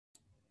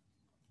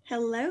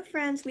Hello,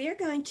 friends. We are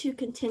going to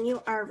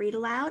continue our read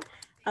aloud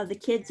of the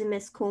kids in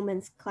Miss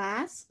Coleman's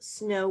class,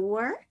 Snow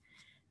War.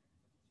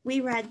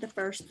 We read the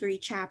first 3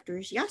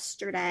 chapters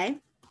yesterday,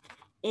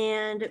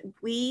 and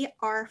we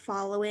are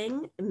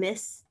following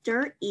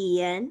Mr.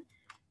 Ian,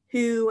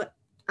 who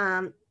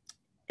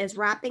is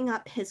wrapping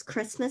up his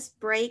Christmas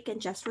break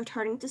and just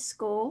returning to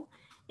school,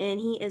 and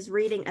he is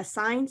reading a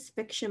science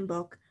fiction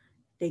book,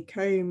 They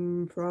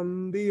Came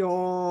from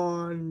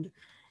Beyond,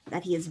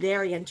 that he is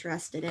very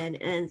interested in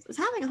and was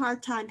having a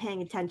hard time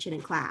paying attention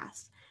in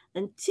class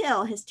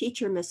until his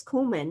teacher, Miss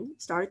Coleman,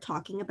 started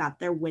talking about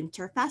their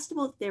winter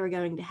festival that they were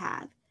going to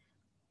have.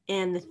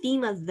 And the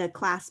theme of the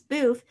class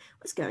booth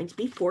was going to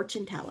be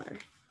fortune teller.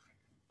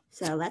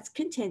 So let's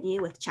continue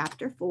with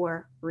chapter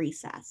 4,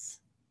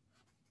 Recess.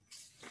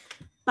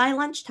 By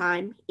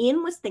lunchtime,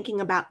 Ian was thinking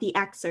about the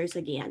Xers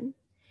again.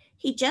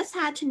 He just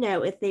had to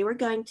know if they were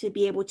going to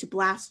be able to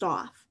blast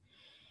off,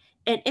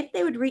 and if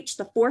they would reach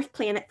the 4th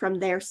planet from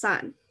their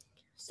sun.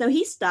 So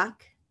he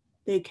stuck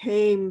 "They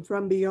Came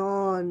from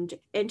Beyond"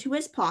 into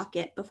his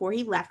pocket before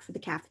he left for the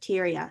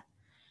cafeteria.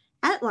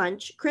 At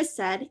lunch, Chris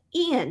said,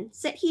 "Ian,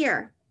 sit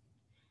here."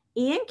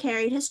 Ian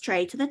carried his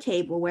tray to the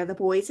table where the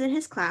boys in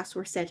his class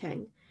were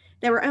sitting.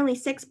 There were only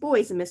 6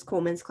 boys in Miss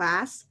Coleman's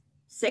class.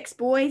 6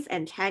 boys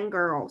and 10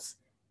 girls.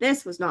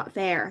 This was not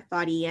fair,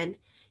 thought Ian.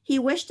 He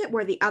wished it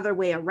were the other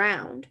way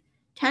around.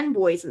 10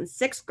 boys and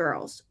 6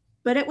 girls.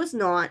 But it was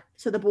not,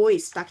 so the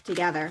boys stuck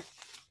together.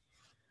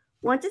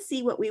 "Want to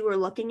see what we were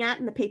looking at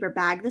in the paper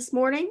bag this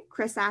morning?"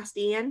 Chris asked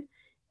Ian.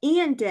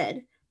 Ian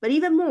did, but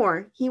even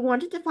more, he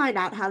wanted to find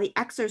out how the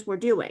Xers were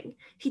doing.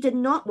 He did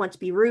not want to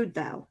be rude,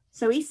 though,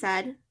 so he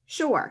said,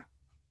 "Sure."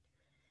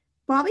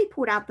 Bobby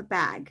pulled out the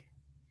bag.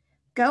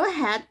 "Go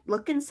ahead,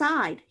 look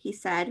inside," he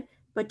said,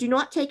 "but do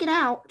not take it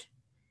out."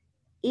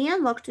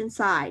 Ian looked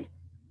inside.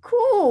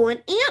 "Cool,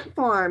 an ant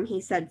farm," he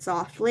said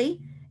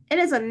softly. "It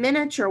is a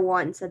miniature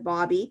one," said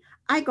Bobby.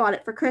 "I got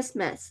it for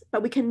Christmas,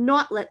 but we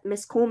cannot let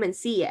Miss Coleman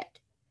see it."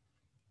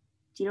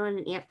 Do you know what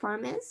an ant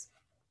farm is?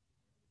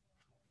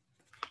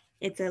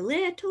 It's a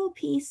little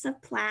piece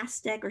of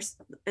plastic, or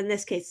in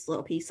this case, it's a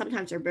little piece.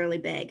 Sometimes they're really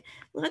big.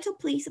 A little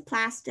piece of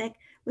plastic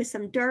with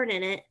some dirt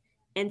in it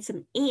and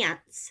some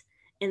ants,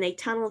 and they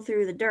tunnel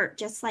through the dirt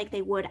just like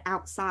they would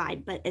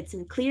outside, but it's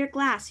in clear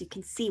glass. You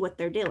can see what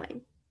they're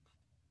doing.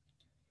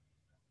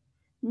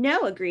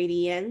 "No," agreed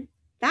Ian.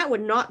 "That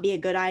would not be a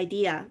good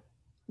idea."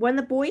 When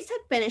the boys had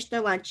finished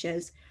their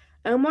lunches,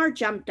 Omar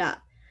jumped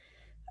up.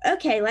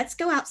 "Okay, let's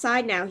go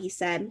outside now," he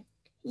said.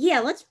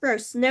 "Yeah, let's throw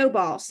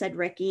snowballs," said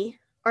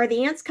Ricky. "Are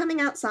the ants coming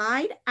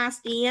outside?"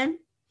 asked Ian.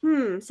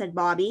 Said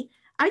Bobby.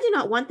 "I do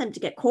not want them to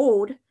get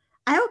cold."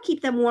 "I will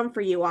keep them warm for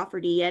you,"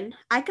 offered Ian.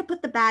 "I could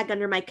put the bag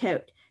under my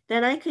coat.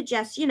 Then I could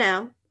just,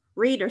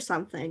 read or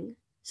something.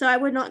 So I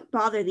would not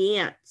bother the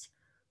ants."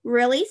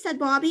 "Really?" said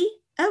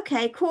Bobby.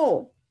 "Okay,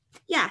 cool."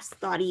 "Yes,"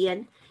 thought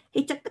Ian.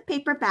 He took the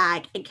paper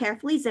bag and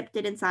carefully zipped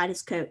it inside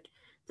his coat.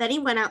 Then he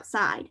went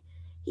outside.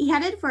 He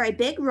headed for a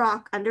big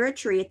rock under a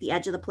tree at the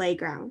edge of the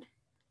playground.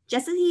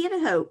 Just as he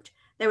had hoped,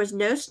 there was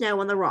no snow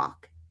on the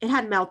rock. It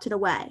had melted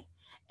away,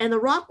 and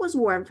the rock was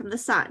warm from the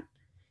sun.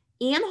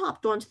 Ian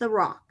hopped onto the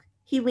rock.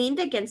 He leaned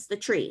against the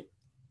tree.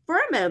 For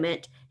a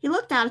moment, he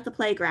looked out at the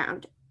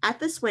playground,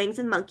 at the swings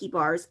and monkey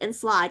bars and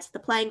slides at the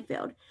playing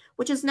field,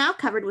 which was now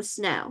covered with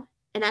snow,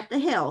 and at the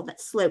hill that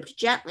sloped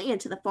gently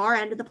into the far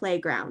end of the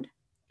playground.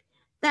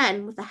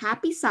 Then, with a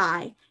happy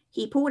sigh,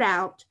 he pulled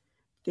out,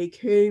 "They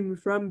Came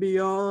from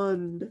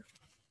Beyond."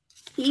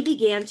 He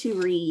began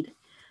to read.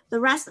 The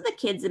rest of the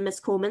kids in Miss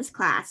Coleman's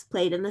class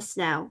played in the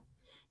snow.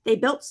 They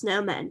built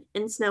snowmen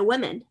and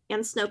snowwomen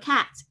and snow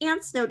cats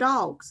and snow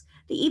dogs.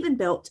 They even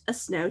built a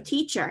snow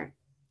teacher.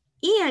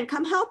 "Ian,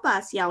 come help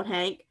us," yelled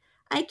Hank.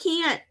 "I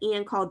can't,"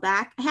 Ian called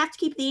back. "I have to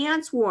keep the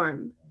ants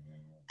warm."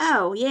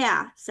 "Oh,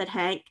 yeah," said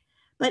Hank.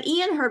 But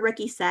Ian heard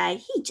Ricky say,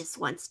 "He just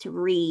wants to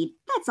read.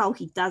 That's all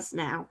he does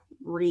now,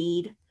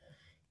 read."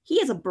 "He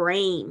has a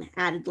brain,"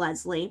 added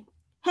Leslie.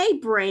 "Hey,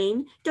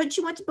 Brain, don't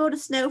you want to build a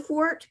snow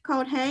fort?"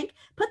 called Hank.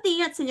 "Put the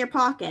ants in your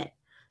pocket."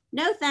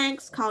 "No,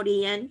 thanks," called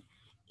Ian.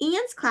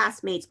 Ian's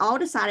classmates all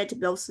decided to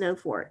build snow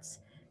forts.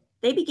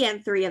 They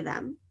began 3 of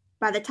them.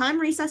 By the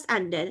time recess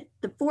ended,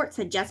 the forts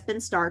had just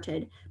been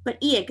started,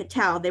 but Ian could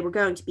tell they were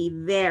going to be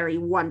very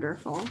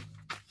wonderful.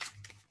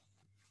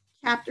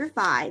 Chapter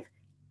 5,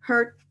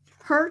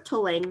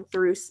 Hurtling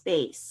Through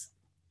Space.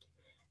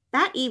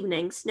 That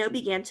evening, snow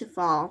began to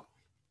fall.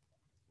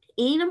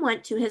 Ian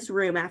went to his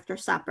room after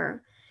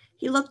supper.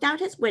 He looked out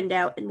his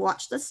window and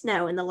watched the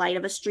snow in the light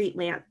of a street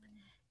lamp.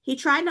 He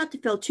tried not to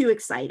feel too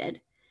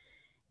excited.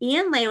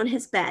 Ian lay on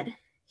his bed.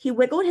 He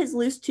wiggled his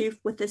loose tooth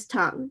with his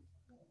tongue.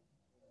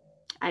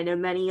 I know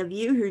many of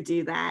you who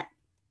do that.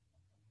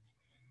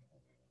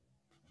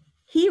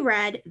 He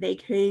read, "They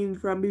Came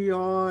from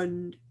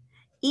Beyond."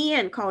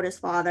 "Ian," called his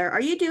father,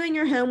 "are you doing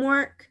your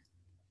homework?"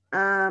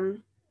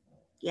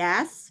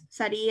 Yes,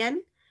 said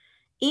Ian.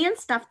 Ian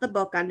stuffed the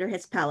book under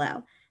his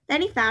pillow.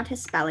 Then he found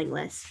his spelling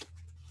list.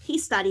 He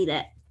studied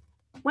it.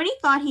 When he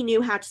thought he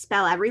knew how to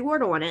spell every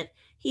word on it,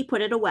 he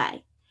put it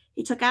away.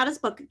 He took out his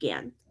book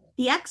again.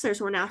 The Xers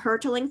were now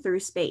hurtling through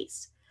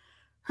space.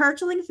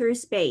 Hurtling through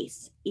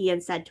space,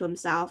 Ian said to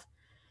himself.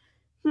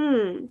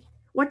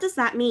 What does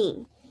that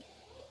mean?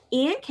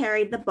 Ian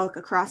carried the book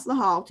across the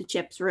hall to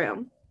Chip's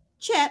room.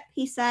 Chip,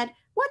 he said,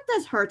 what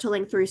does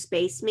hurtling through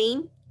space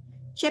mean?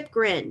 Chip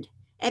grinned.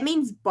 It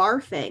means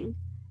barfing.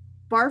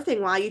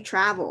 Barfing while you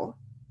travel.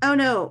 Oh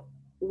no,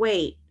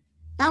 wait.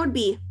 That would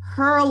be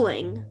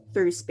hurling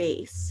through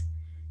space.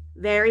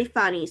 Very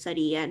funny, said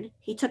Ian.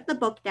 He took the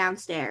book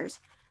downstairs.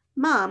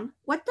 Mom,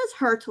 what does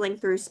hurtling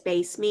through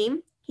space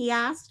mean? He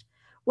asked.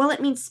 Well,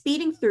 it means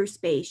speeding through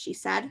space, she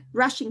said,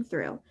 rushing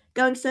through,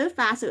 going so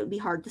fast it would be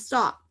hard to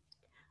stop.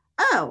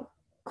 Oh,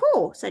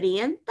 cool, said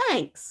Ian.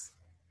 Thanks.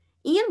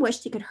 Ian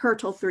wished he could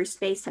hurtle through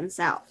space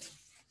himself.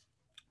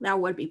 That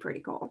would be pretty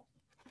cool.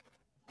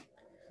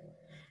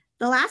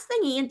 The last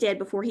thing Ian did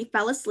before he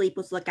fell asleep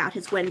was look out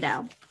his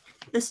window.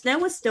 The snow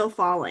was still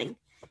falling.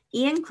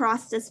 Ian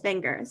crossed his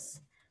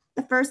fingers.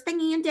 The first thing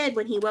Ian did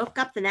when he woke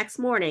up the next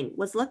morning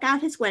was look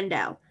out his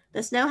window.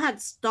 The snow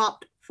had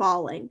stopped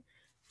falling.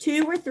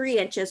 2 or 3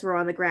 inches were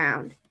on the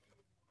ground.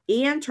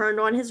 Ian turned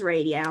on his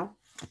radio.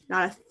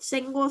 Not a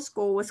single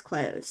school was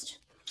closed.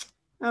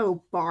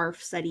 Oh,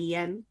 barf, said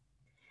Ian.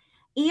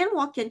 Ian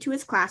walked into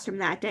his classroom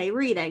that day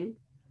reading.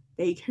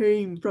 They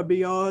came from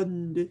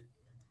beyond.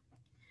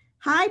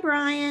 Hi,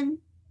 Brian.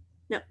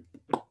 No.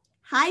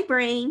 Hi,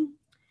 Brain,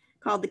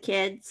 called the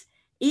kids.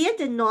 Ian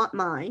did not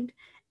mind,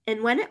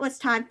 and when it was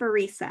time for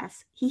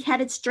recess, he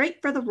headed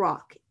straight for the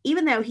rock,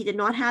 even though he did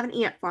not have an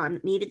ant farm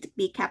that needed to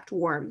be kept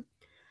warm.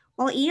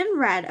 While Ian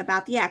read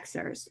about the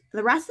Xers,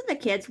 the rest of the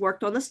kids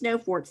worked on the snow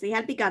forts they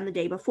had begun the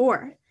day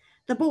before.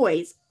 The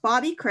boys,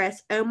 Bobby,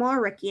 Chris,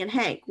 Omar, Ricky, and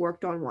Hank,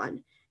 worked on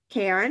one.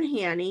 Karen,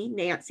 Hanny,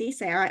 Nancy,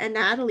 Sarah, and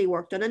Natalie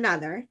worked on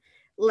another.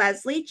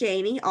 Leslie,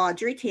 Janie,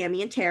 Audrey,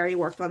 Tammy, and Terry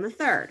worked on the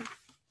third.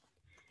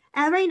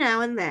 Every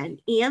now and then,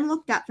 Ian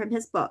looked up from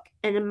his book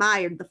and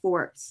admired the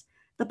forts.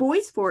 The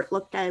boys' fort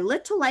looked a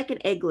little like an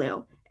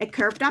igloo. It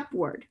curved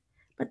upward,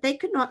 but they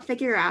could not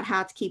figure out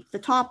how to keep the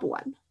top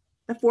one.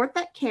 The fort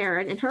that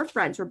Karen and her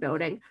friends were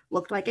building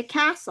looked like a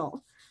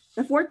castle.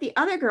 The fort the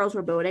other girls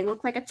were building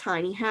looked like a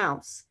tiny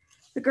house.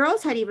 The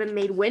girls had even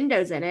made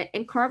windows in it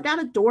and carved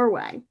out a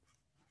doorway.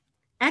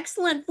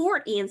 Excellent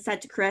fort, Ian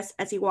said to Chris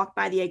as he walked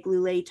by the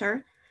igloo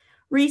later.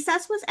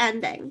 Recess was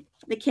ending.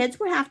 The kids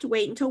would have to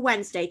wait until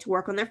Wednesday to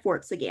work on their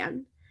forts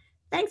again.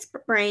 Thanks,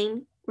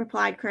 Brain,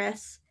 replied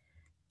Chris.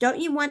 Don't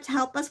you want to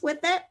help us with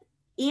it?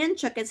 Ian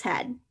shook his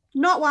head.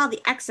 Not while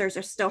the Xers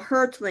are still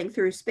hurtling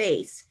through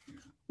space.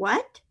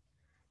 What?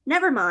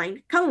 Never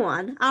mind. Come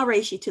on, I'll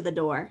race you to the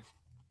door.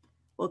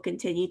 We'll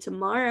continue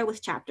tomorrow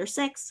with Chapter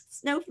 6,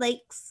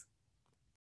 Snowflakes.